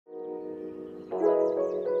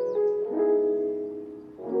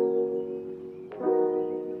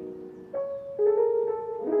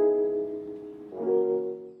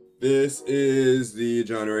This is the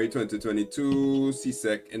January 2022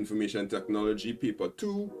 CSEC Information Technology Paper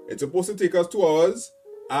 2. It's supposed to take us 2 hours.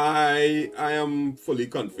 I am fully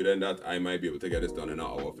confident that I might be able to get this done in an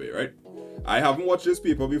hour for you, right? I haven't watched this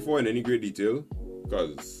paper before in any great detail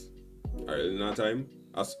because I really didn't have time.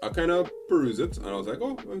 I kind of perused it and I was like,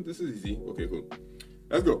 oh, well, this is easy. Okay, cool.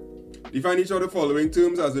 Let's go. Define each of the following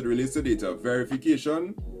terms as it relates to data.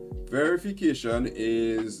 Verification. Verification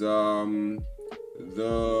is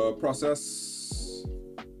the process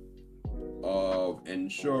of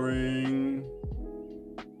ensuring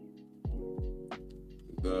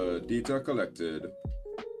the data collected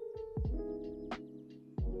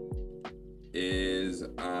is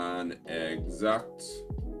an exact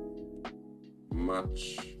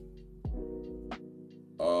match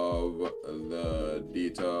of the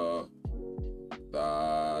data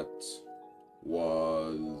that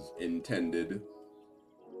was intended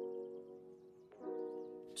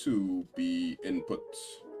to be input.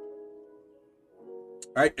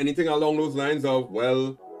 Right, anything along those lines of,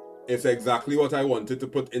 well, it's exactly what I wanted to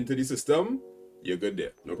put into the system, you're good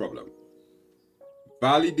there, no problem.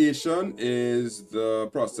 Validation is the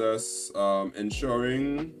process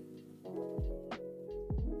ensuring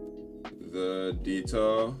the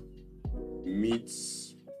data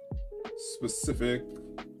meets specific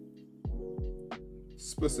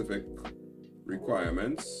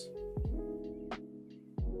requirements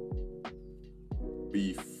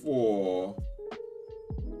before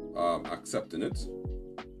accepting it.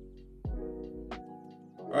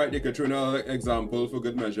 All right, you can throw another example for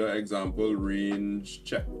good measure. Example, range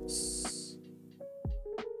checks.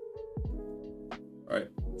 All right,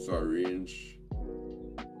 so range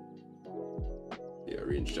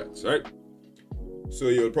checks, right? So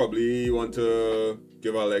you'll probably want to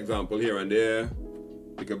give an example here and there.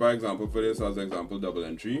 You can buy example for this as example double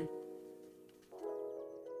entry.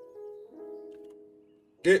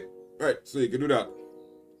 Okay, right, so you can do that.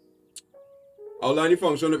 Outline the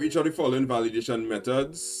function of each of the following validation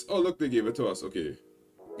methods. Oh, look, they gave it to us. Okay.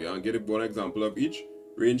 Yeah, I'll get one example of each.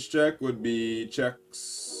 Range check would be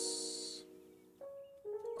checks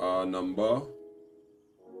number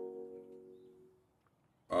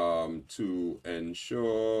to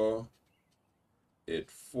ensure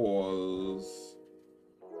it falls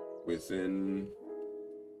within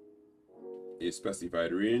a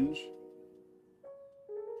specified range.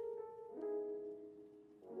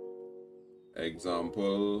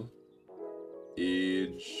 Example,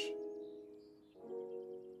 age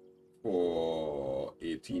for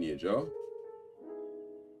a teenager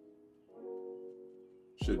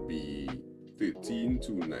should be 13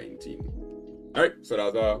 to 19. All right, so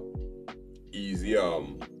that's a easy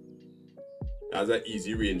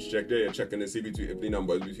range check there. You're checking to see between if the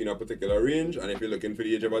number is between a particular range, and if you're looking for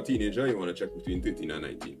the age of a teenager, you want to check between 13 and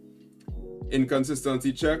 19.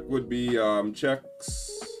 Inconsistency check would be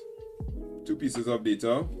checks 2 pieces of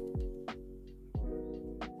data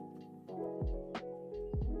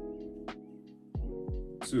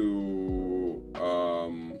to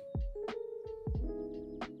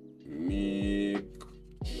make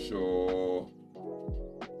sure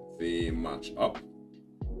they match up.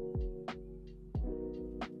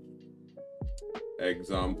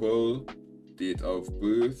 Example, date of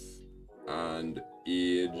birth and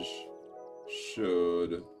age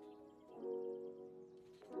should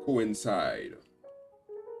coincide.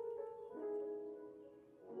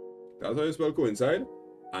 That's how you spell coincide?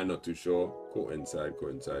 I'm not too sure. Coincide.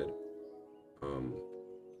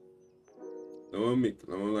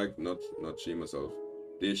 Not shame myself.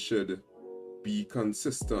 They should be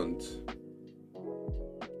consistent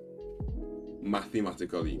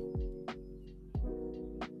mathematically.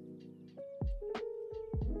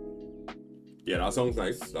 Yeah, that sounds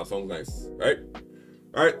nice. Right?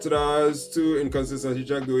 Alright, so that's 2 inconsistency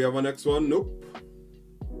check. Do we have a next one? Nope.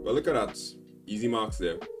 Well, look at that. Easy marks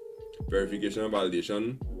there. Verification and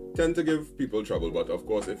validation tend to give people trouble, but of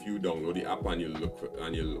course, if you download the app and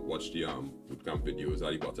you'll watch the bootcamp videos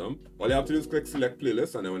at the bottom, all you have to do is click select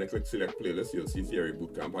playlist, and then when you click select playlist, you'll see theory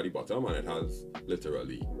bootcamp at the bottom, and it has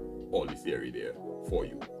literally all the theory there for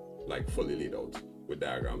you, like fully laid out with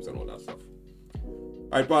diagrams and all that stuff.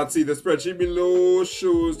 Alright, part C. The spreadsheet below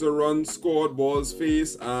shows the runs scored, balls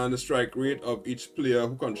faced, and the strike rate of each player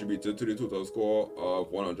who contributed to the total score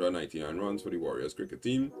of 199 runs for the Warriors cricket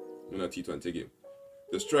team in a T20 game.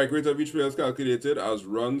 The strike rate of each player is calculated as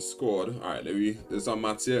runs scored. Alright, there's some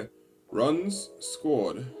maths here. Runs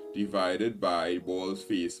scored divided by balls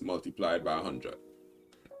faced multiplied by 100.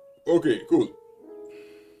 Okay, cool.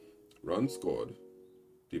 Runs scored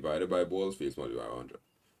divided by balls faced multiplied by 100.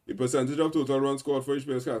 The percentage of total runs scored for each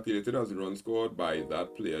player is calculated as the run scored by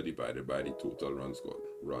that player divided by the total run scored.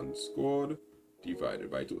 Run scored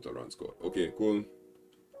divided by total run scored. Okay, cool.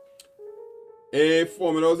 A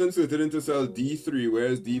formula was inserted into cell D3. Where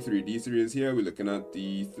is D3? D3 is here. We're looking at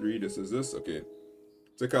D3. This is this. Okay.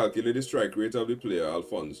 To calculate the strike rate of the player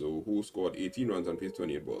Alfonso, who scored 18 runs and placed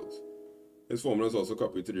 28 balls. His formula is also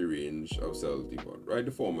copied to the range of cells D1. Write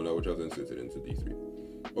the formula which was inserted into D3.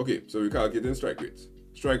 Okay, so we're calculating strike rates.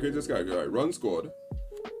 Strike rate is calculated. Right, run scored.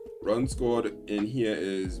 Run scored in here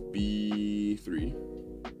is B3.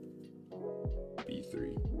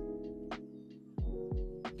 B3.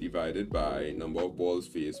 Divided by number of balls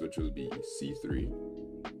faced, which will be C3,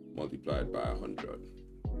 multiplied by 100.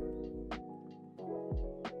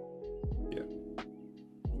 Yeah.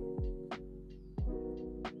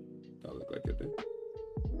 That look like it then.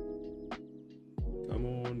 Come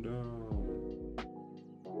on down.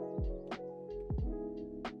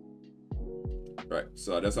 Right,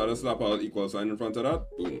 so I just had to slap out equal sign in front of that.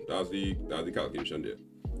 Boom, that's the calculation there.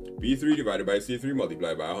 B3 divided by C3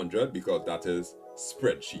 multiplied by 100 because that is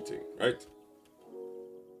spreadsheeting, right?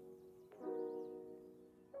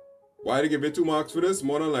 Why they give it 2 marks for this?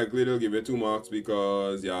 More than likely they'll give it 2 marks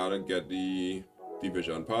because you gotta get the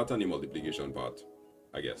division part and the multiplication part,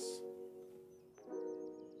 I guess.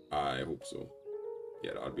 I hope so.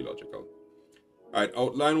 Yeah, that would be logical. Alright,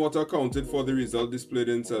 outline what accounted for the result displayed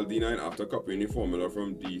in cell D9 after copying the formula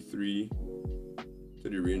from D3 to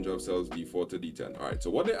the range of cells D4 to D10. Alright, so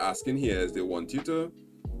what they're asking here is they want you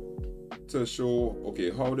to show,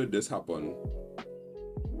 okay, how did this happen?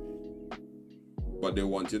 But they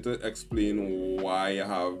want you to explain why you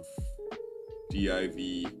have div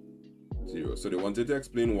 0. So they wanted to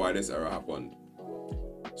explain why this error happened.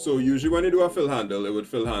 So usually when you do a fill handle, it would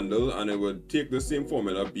fill handle and it would take the same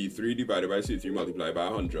formula, B3 divided by C3 multiplied by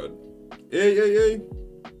 100. Hey!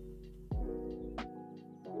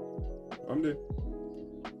 I'm there.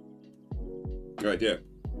 Right, yeah.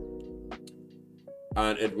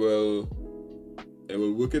 And it will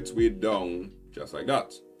work its way down just like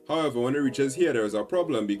that. However, when it reaches here, there is a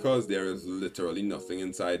problem because there is literally nothing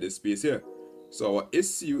inside this space here. So our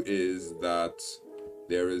issue is that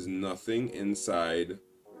there is nothing inside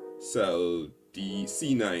cell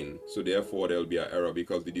C9. So therefore, there will be an error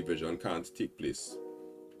because the division can't take place.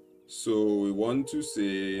 So we want to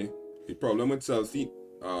say the problem with cell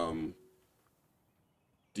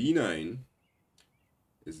D9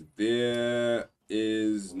 is there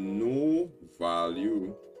is no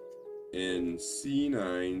value in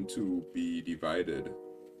C9 to be divided.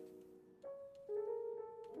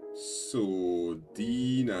 So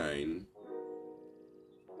D9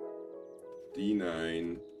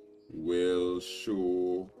 will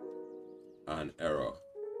show an error.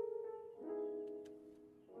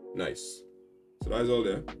 Nice. So that's all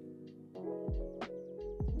there.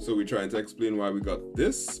 So we're trying to explain why we got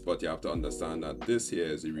this, but you have to understand that this here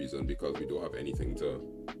is the reason because we don't have anything to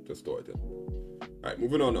store it in. Alright,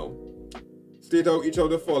 moving on now. State out each of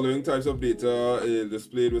the following types of data is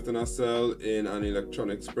displayed within a cell in an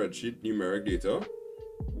electronic spreadsheet, numeric data.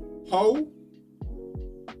 How?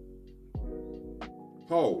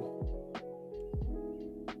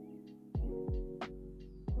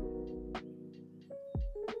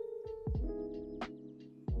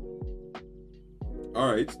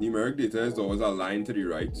 Alright, numeric data is always aligned to the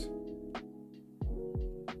right.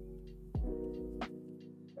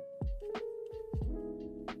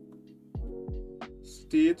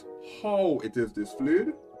 State how it is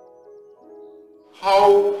displayed.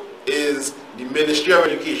 How is the Ministry of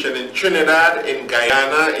Education in Trinidad, in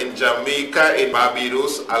Guyana, in Jamaica, in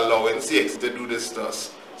Barbados allowing CSEC to do this to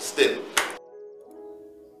us still?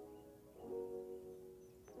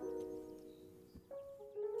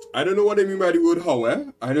 I don't know what they mean by the word how,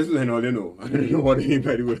 I just learn all you know. I don't know what they mean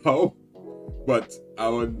by the word how. But I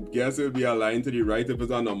would guess it would be aligned to the right if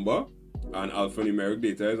it's a number, and alphanumeric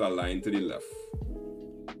data is aligned to the left.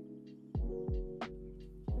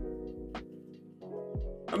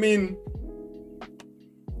 I mean,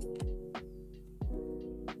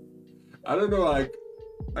 I don't know, like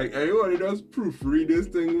anybody does proofread this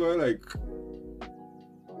thing, where like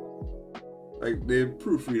they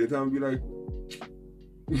proofread it and be like,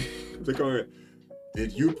 they come here,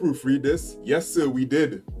 did you proofread this? Yes, sir, we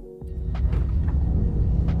did.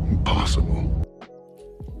 Impossible.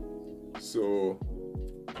 So,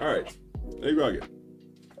 alright, there you go again.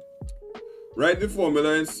 Write the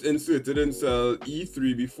formula inserted in cell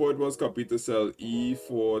E3 before it was copied to cell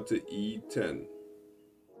E4 to E10.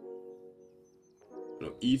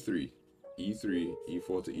 No, E3,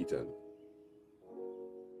 E4 to E10.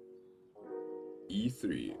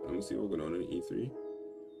 E3, let me see what's going on in E3.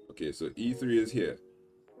 Okay, so E3 is here.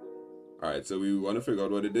 Alright, so we want to figure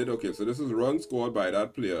out what it did. Okay, so this is run scored by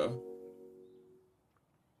that player.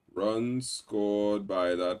 Run scored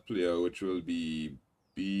by that player, which will be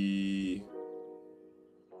B3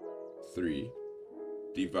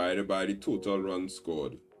 divided by the total runs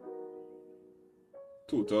scored.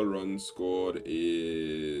 Total runs scored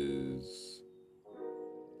is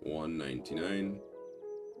 199.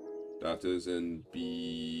 That is in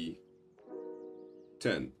B10.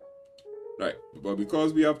 Right, but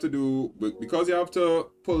because we have to do, because you have to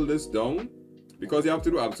pull this down, because you have to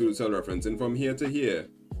do absolute cell referencing from here to here,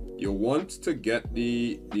 you want to get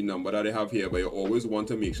the number that they have here, but you always want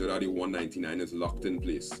to make sure that the 199 is locked in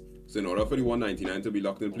place. So in order for the 199 to be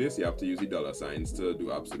locked in place, you have to use the dollar signs to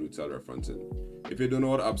do absolute cell referencing. If you don't know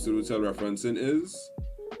what absolute cell referencing is,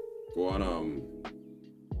 go on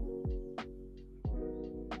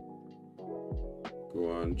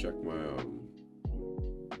check my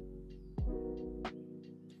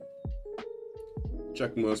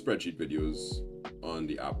check my spreadsheet videos on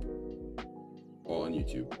the app or on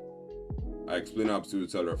YouTube. I explain absolute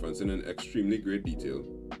cell referencing in extremely great detail,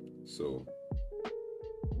 so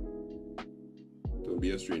don't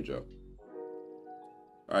be a stranger.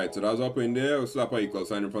 Alright, so that's up in there. We'll slap an equal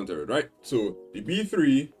sign in front of it, right? So the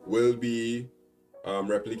B3 will be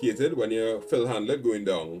replicated when you fill handlet going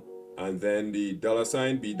down, and then the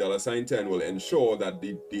 $B$10 will ensure that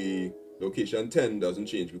the location 10 doesn't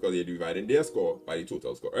change because you're dividing their score by the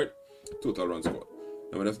total score, right? Total run scored.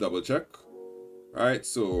 Now let's double check. Alright,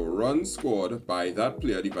 so run scored by that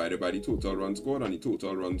player divided by the total run scored, and the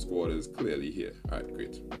total run scored is clearly here. Alright,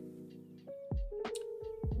 great.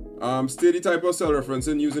 State the type of cell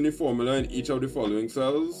referencing using the formula in each of the following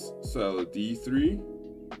cells. Cell D3.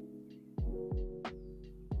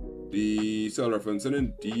 The cell referencing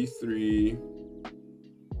in D3.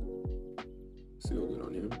 See what's going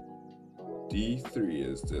on here. D3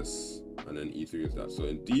 is this, and then E3 is that. So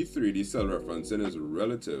in D3, the cell referencing is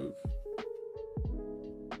relative,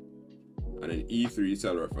 and in E3,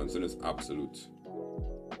 cell referencing is absolute.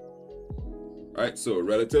 Alright, so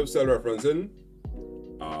relative cell referencing,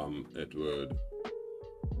 it would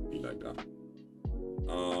be like that.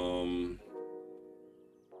 Ow.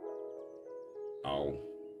 Oh.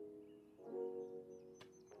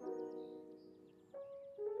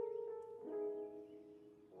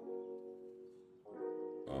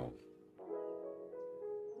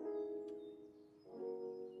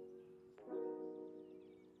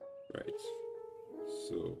 Right.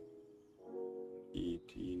 So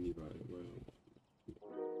 18 divided by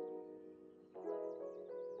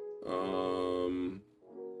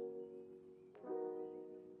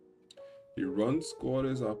the run score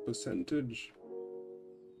is a percentage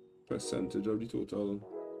of the total,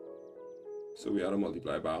 so we had to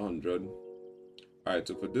multiply by 100. Alright,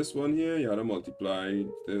 so for this one here, you had to multiply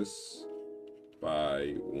this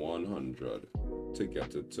by 100 to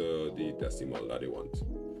get it to the decimal that they want.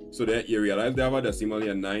 So that you realize they have a decimal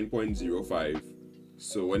here, 9.05.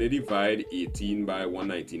 So when you divide 18 by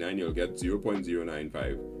 199, you'll get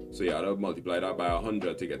 0.095. So you have to multiply that by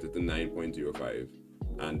 100 to get it to 9.05.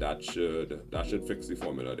 And that should fix the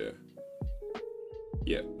formula there.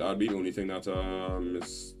 Yeah, that would be the only thing that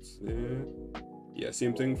missed there. Yeah,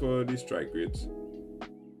 same thing for the strike rate.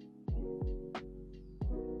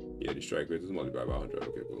 Yeah, the strike rate is multiplied by 100.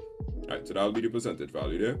 Okay, cool. Alright, so that'll be the percentage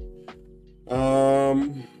value there.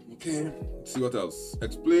 Okay, let's see what else.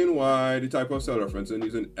 Explain why the type of cell referencing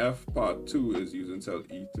using F part 2 is using cell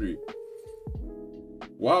E3.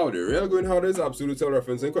 Wow, they're really going hard. This absolute cell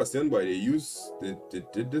referencing question, but they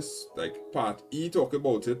did this, like part E talk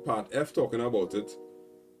about it, part F talking about it,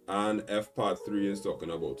 and F part 3 is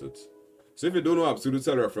talking about it. So if you don't know absolute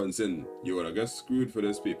cell referencing, you're gonna get screwed for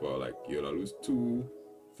this paper. Like you're gonna lose 2,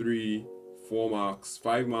 3, 4 marks,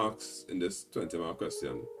 5 marks in this 20-mark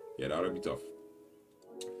question. Yeah, that'll be tough.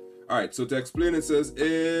 Alright, so to explain, it says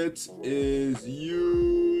it is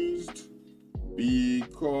used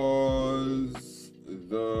because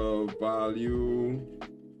the value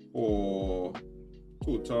for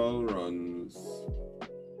total runs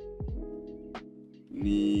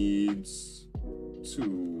needs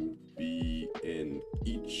to be in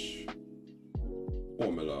each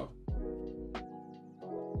formula.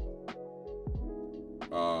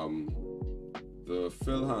 The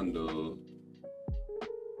fill handle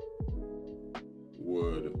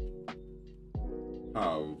would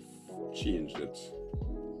have changed it.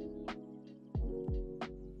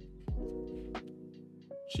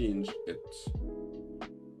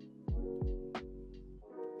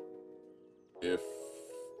 If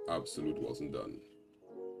absolute wasn't done.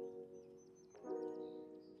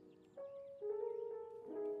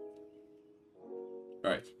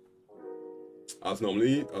 I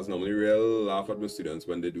normally real laugh at my students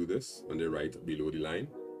when they do this, when they write below the line.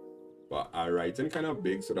 But I write in kind of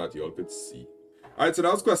big so that you all could see. Alright, so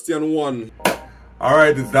that was question 1.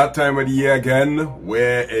 Alright, it's that time of the year again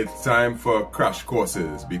where it's time for crash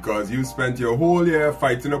courses, because you spent your whole year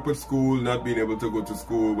fighting up with school, not being able to go to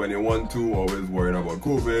school when you want to, always worrying about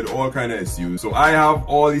COVID, all kind of issues. So I have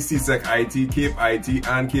all the CSEC IT, CAPE IT,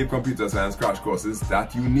 and CAPE Computer Science crash courses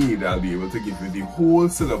that you need. I'll be able to give you the whole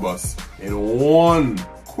syllabus in one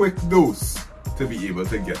quick dose to be able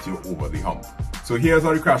to get you over the hump. So here's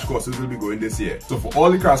how the crash courses will be going this year. So for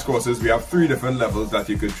all the crash courses, we have 3 different levels that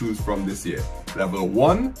you could choose from this year. Level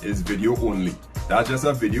 1 is video only. That's just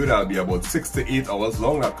a video that'll be about 6 to 8 hours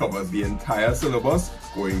long that covers the entire syllabus,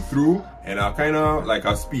 going through and a kind of like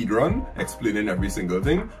a speed run, explaining every single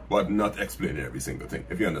thing, but not explaining every single thing,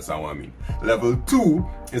 if you understand what I mean. Level 2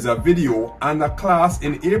 is a video and a class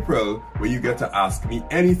in April where you get to ask me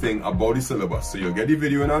anything about the syllabus. So you'll get the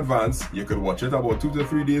video in advance, you could watch it about 2 to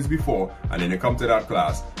 3 days before, and then you come to that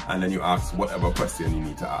class and then you ask whatever question you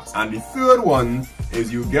need to ask. And the third one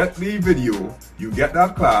is you get the video, you get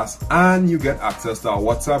that class, and you get access to our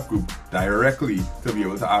WhatsApp group directly to be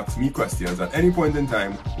able to ask me questions at any point in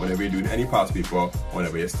time whenever you're doing any past paper,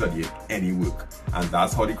 whenever you're studying any work. And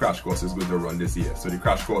that's how the crash course is going to run this year. So the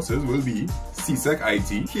crash courses will be CSEC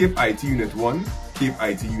IT, CAPE IT Unit 1, CAPE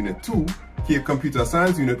IT Unit 2, CAPE Computer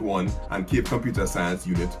Science Unit 1, and CAPE Computer Science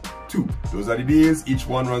Unit 2. Those are the days. Each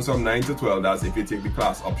one runs from 9 to 12. That's if you take the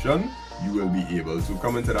class option. You will be able to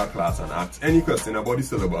come into that class and ask any question about the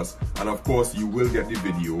syllabus, and of course you will get the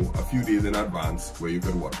video a few days in advance where you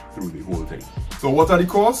could watch through the whole thing. So what are the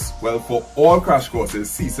costs? Well, for all crash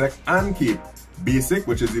courses, CSEC and CAPE, Basic,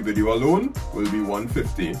 which is the video alone, will be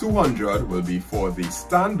 $150. $200 will be for the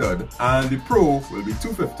standard, and the Pro will be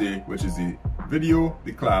 $250, which is the video,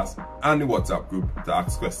 the class, and the WhatsApp group to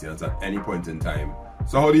ask questions at any point in time.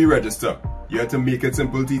 So how do you register? You have to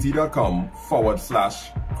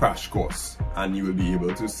makeITsimpleTT.com/crash course, and you will be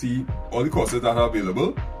able to see all the courses that are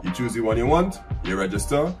available. You choose the one you want, you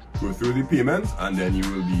register, go through the payment, and then you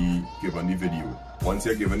will be given the video. Once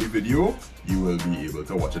you're given the video, you will be able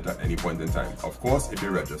to watch it at any point in time. Of course, if you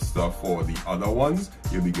register for the other ones,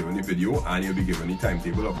 you'll be given the video and you'll be given the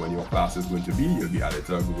timetable of when your class is going to be. You'll be added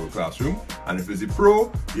to a Google Classroom. And if it's a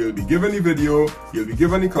Pro, you'll be given the video, you'll be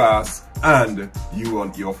given the class, and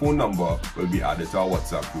your phone number will be added to our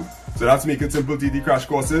WhatsApp group. So that's makeITsimpleTT crash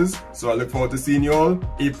courses. So I look forward to seeing you all.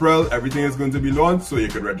 April, everything is going to be launched, so you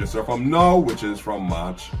can register from now, which is from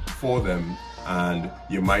March, for them. And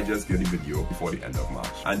you might just get the video before the end of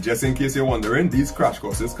March. And just in case you're wondering, these crash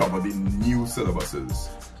courses cover the new syllabuses.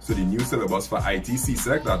 So the new syllabus for IT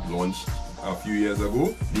CSEC that launched a few years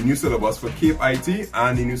ago, the new syllabus for CAPE IT,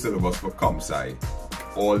 and the new syllabus for ComSci.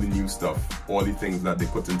 All the new stuff, all the things that they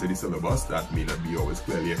put into the syllabus that may not be always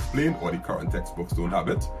clearly explained, or the current textbooks don't have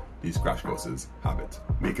it, these crash courses have it.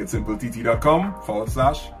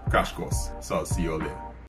 makeITsimpleTT.com/crash course. So I'll see you all there.